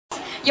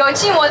有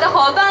请我的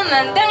伙伴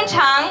们登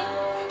场。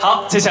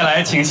好，接下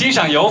来请欣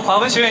赏由华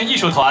文学院艺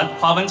术团、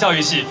华文教育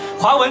系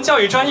华文教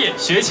育专业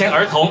学前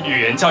儿童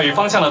语言教育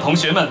方向的同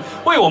学们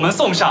为我们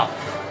送上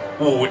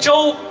《五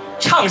州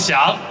唱响》。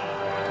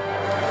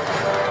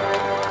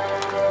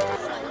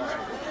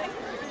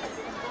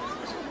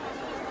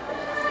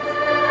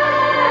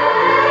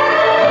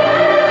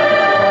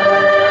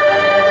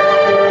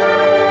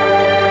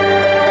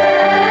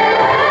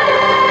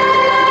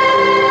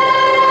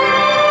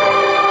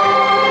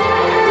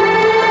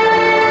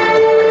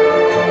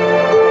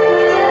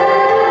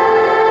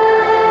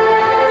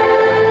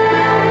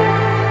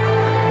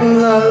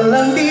蓝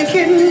蓝的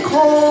天空，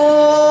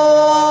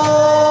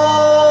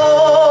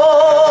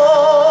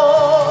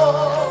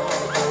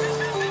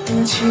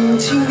清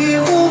清的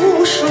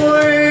湖水，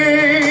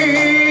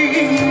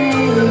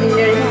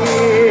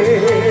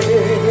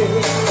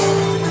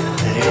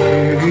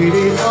绿绿的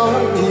草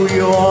原，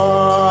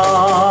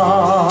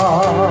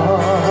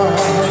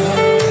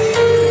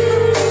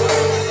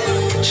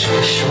赤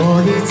手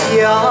的家。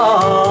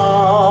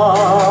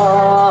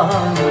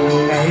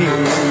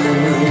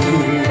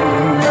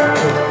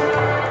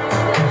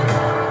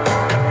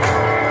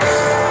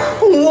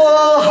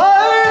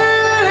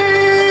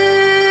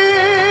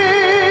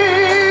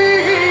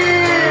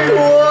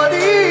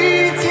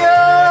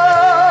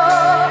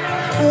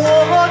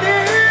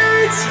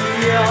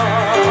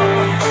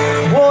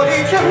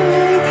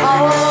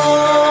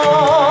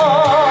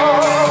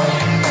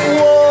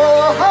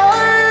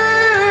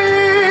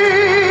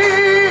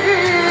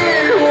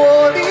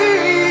我的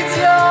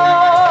家。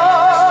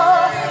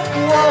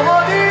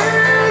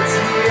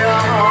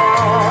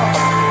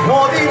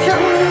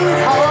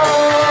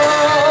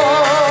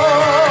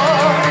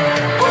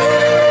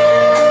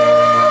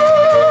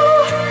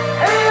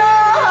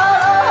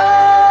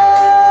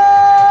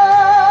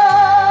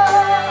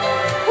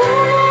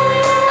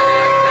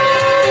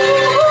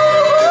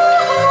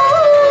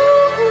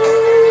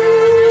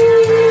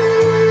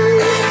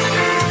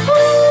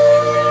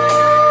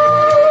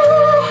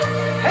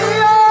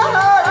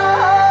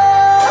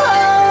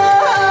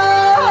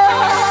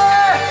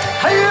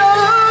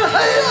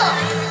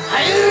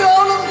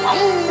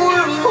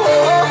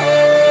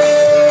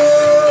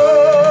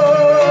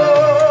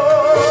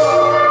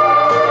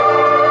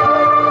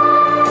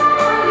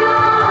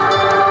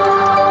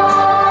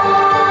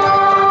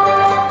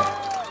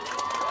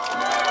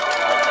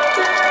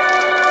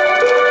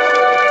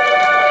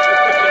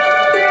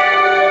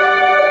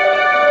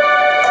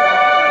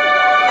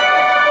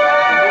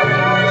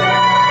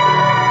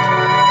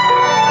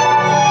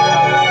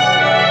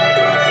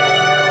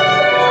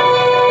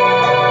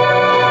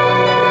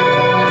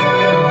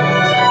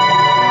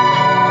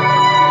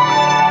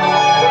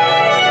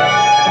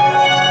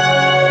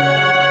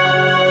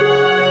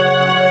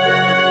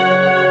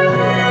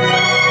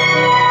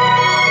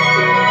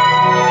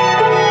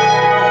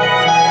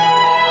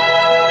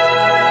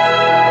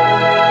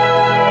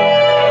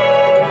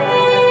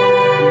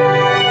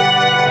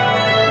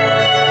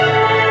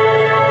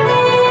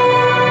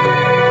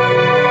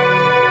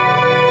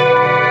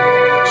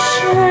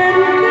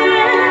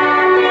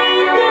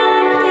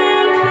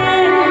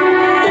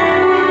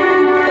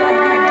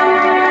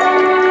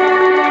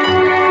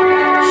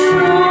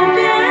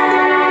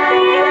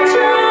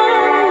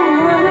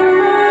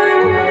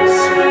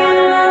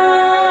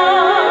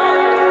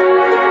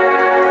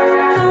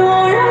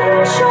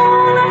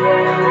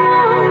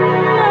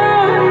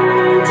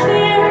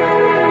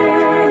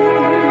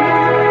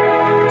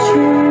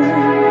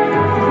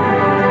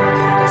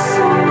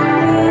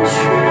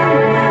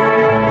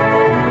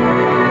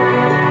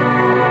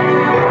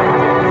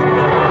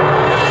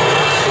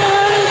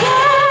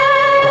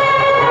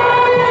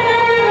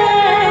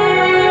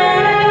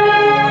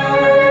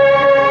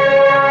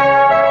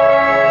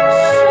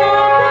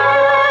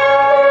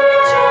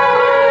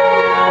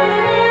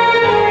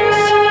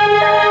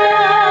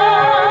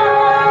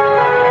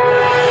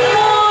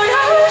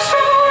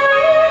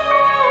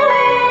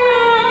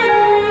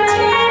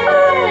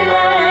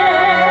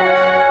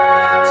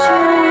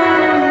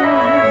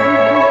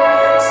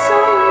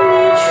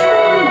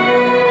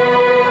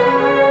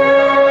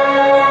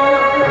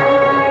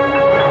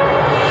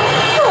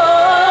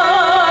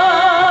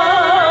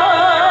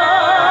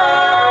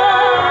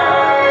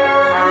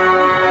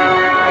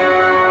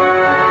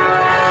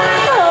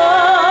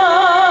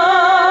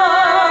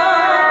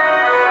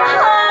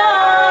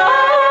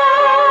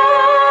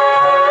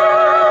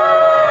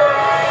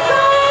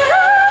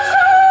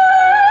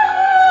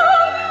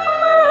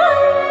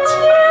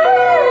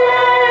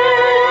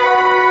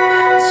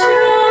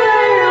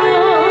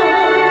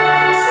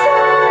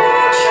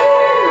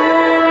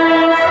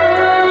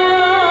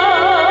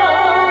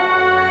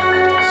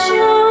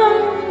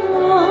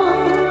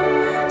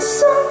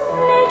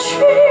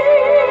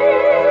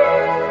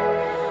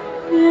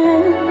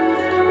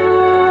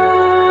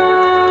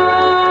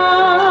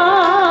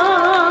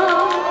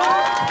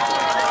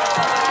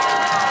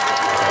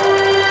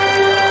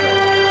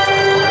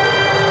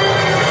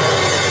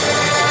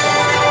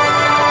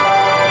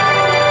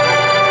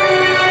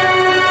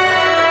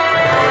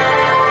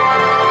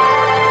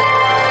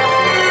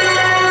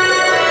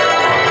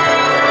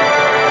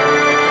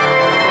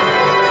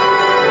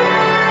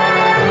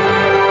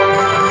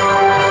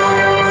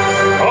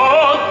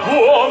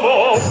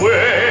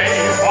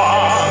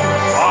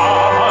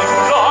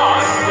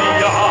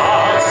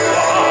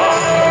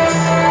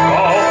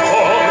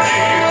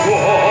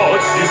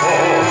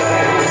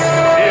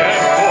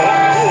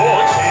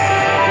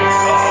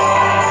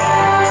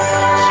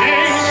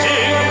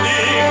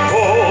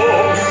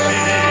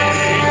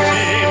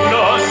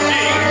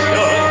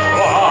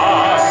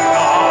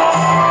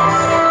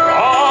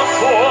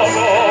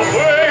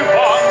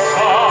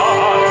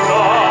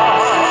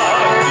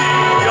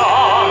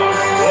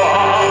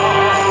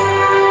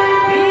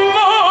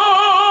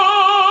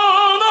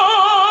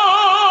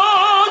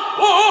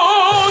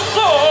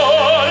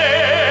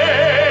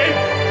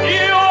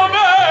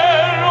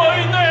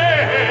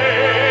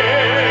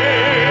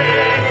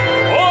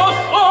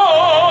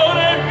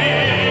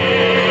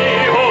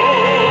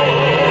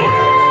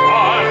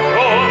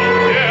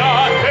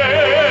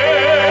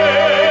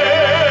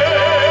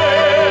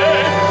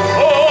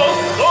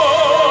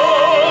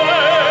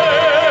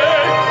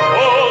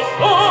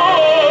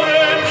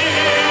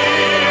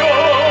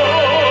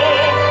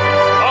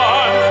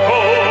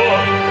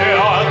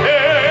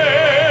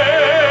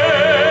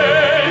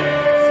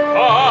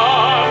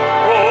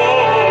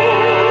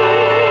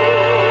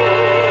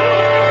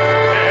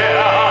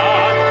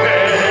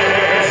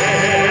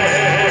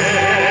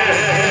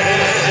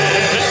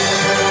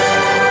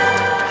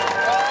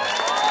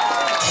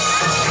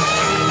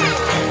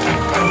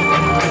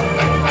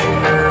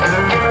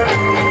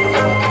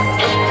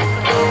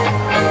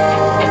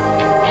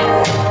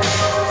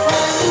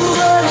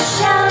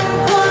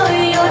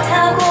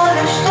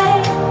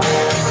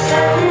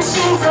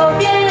行走，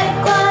别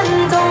管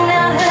东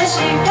南和西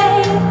北，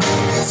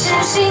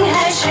前行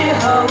还是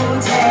后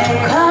退，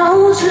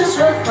靠直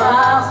觉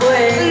发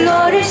挥。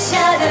落日下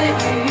的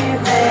余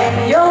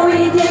晖，有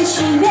一点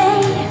凄美。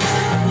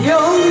拥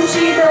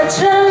挤的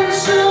城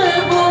市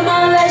布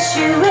满了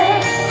虚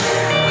伪，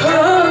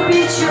何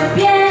必去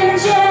边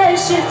界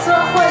谁错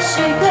或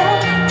谁对？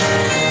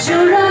就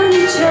让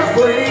一切回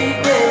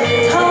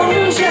归童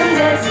真的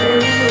滋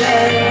味，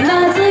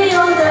那自由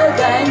的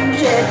感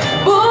觉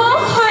不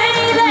会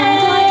累。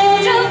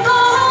着风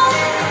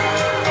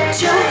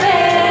就飞，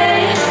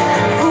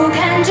俯瞰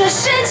这世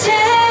界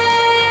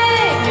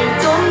有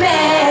多美，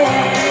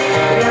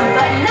让烦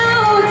恼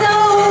都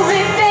会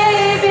飞，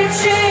别去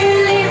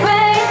理会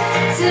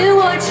自我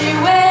极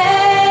为。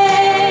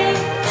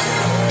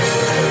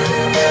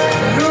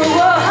如果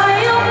还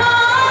有梦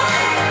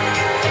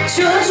就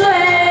追，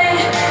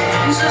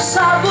至少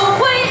不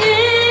会遗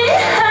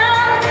憾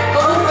后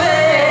悔。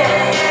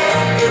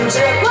用着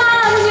光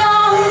勇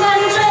敢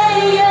追，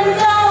远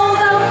走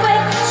高飞，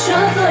说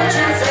走就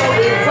走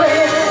一回。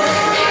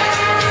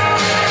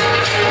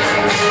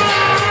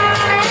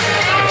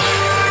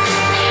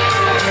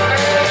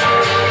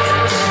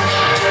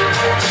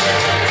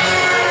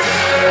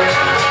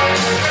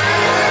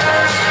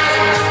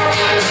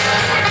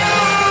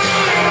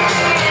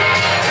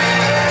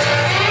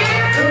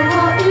如果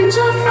迎着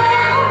风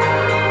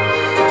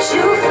就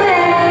飞，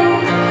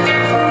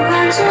不管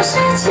这世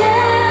界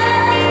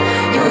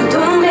有多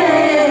美，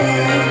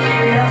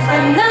让烦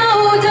恼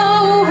都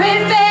会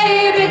飞，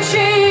别去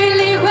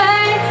理会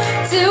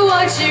自我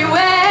极为。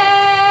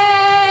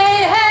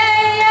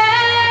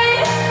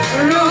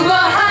如果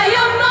还有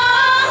梦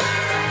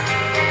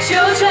就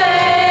追，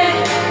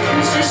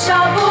至少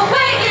不会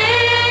遗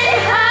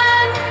憾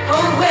后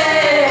悔。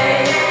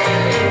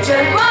迎着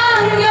光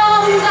勇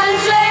敢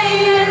追，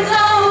远走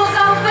高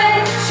飞，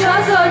说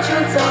走就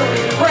走一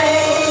回。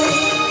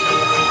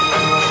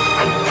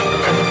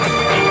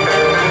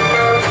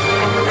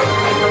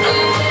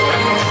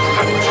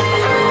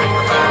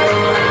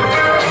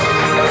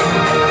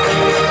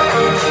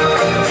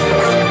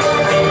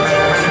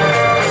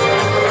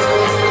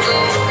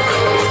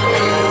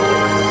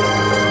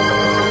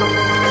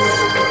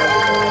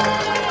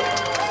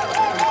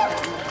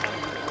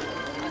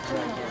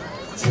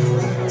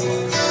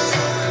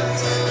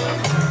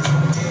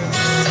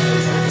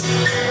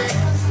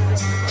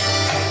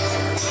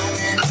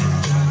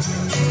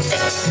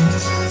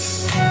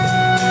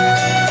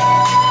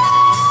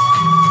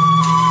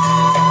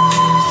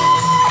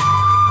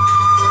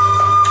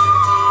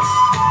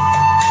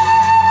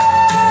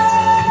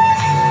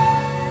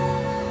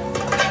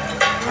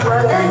我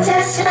的家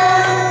乡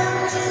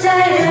在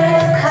日月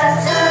喀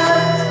侧，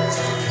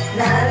那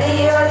里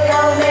有条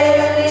美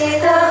丽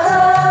的河。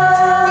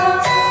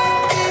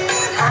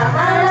阿妈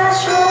拉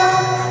说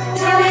牛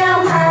羊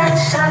满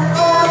山坡，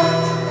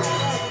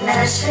那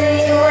是因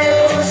为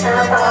菩萨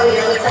保佑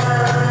的。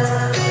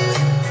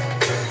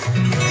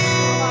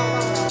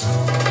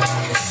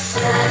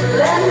蓝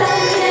蓝的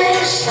天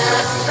上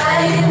白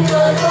云朵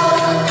朵，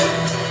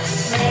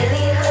美丽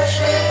河水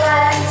泛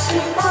清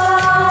波。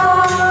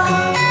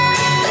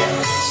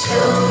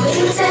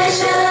在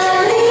这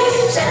里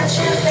展翅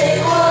飞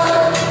过，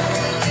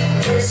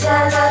留下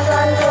那段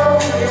动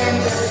人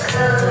的歌。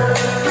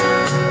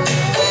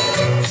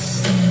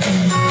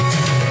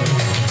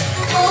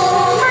哦，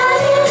玛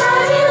丽玛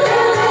丽嘞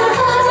嘞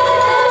哦，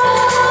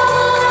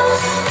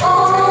哦，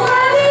玛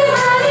丽玛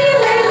丽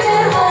嘞嘞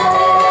哦，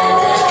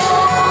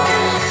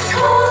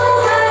哦，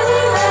玛丽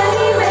玛丽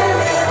嘞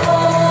嘞哦。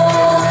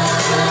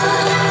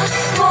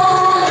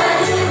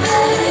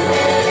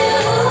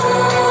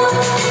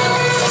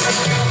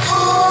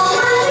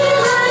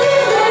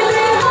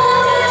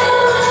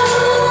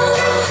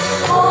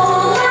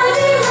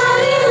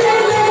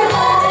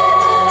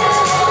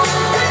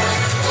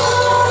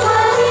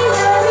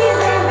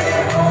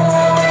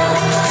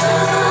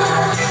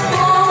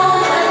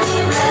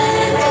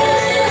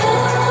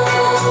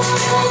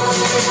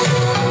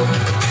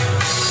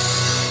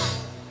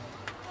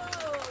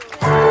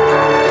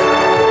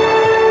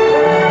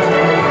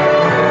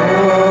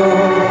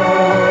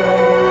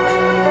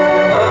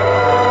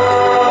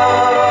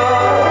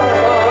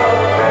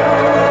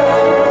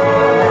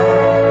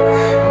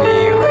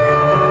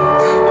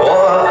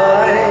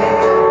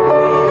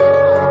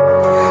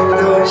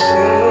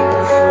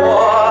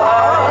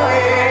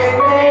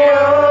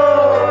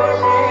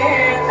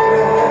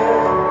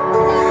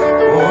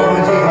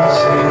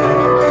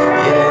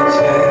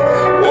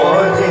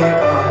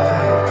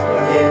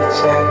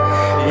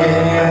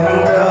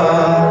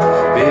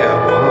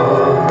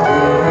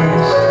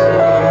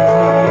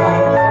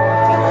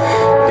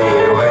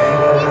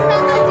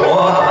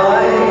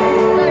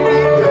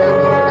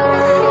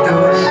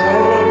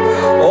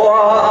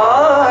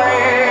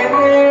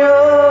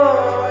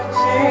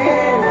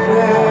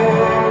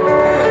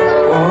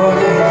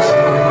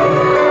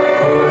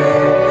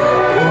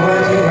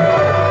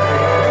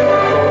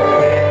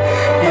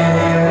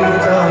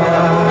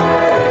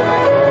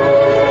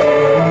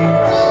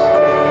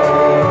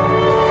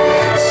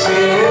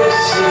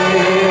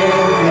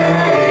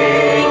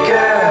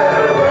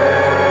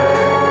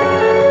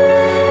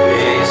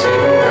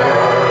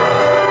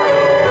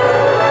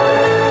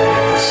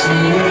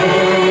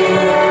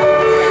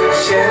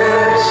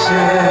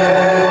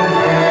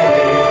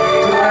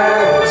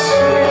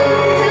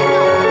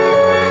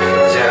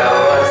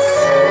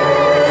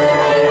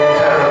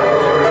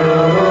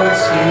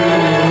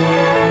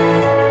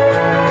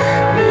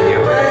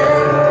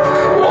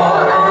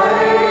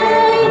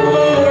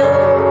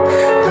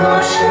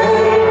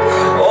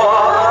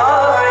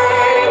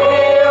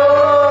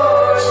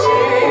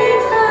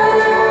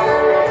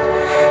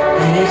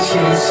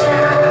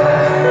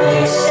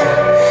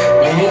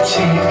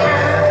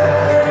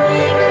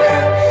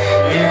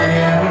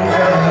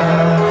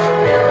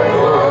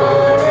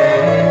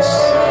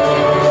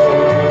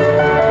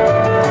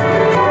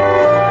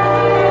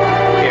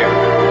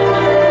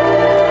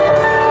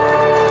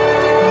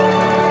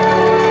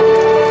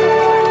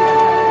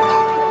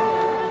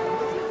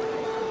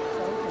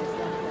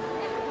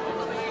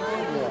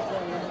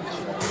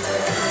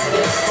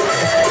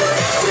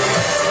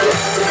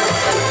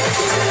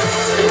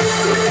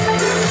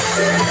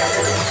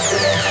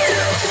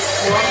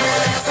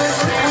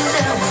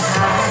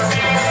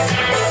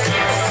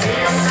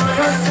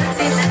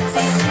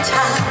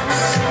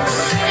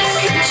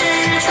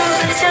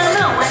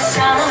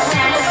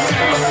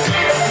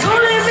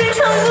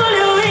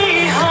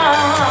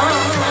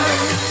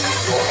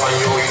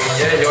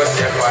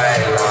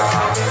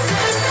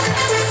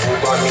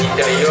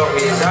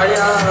呀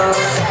呀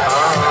啊，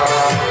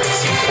幸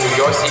福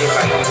游戏很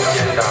简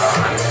单，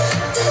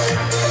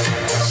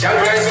想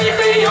开心没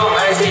有爱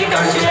的感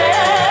觉，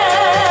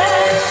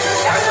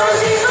看到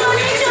幸福你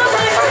就会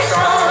悲伤，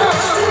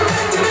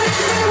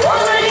我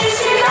们一起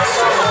感受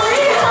后以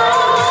后，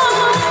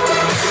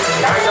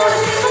看到幸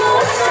福我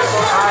才说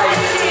爱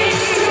你，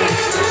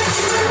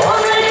我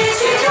们一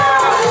起跳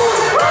舞。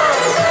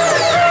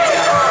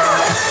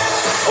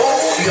哦，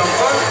阳光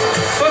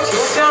和球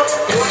下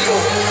有有，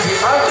你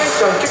还在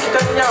想这个灯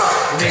呀？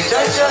你在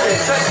想你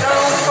在想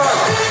法？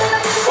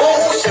哦，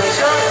想象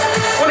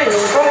我的阳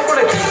光，我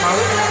的地方。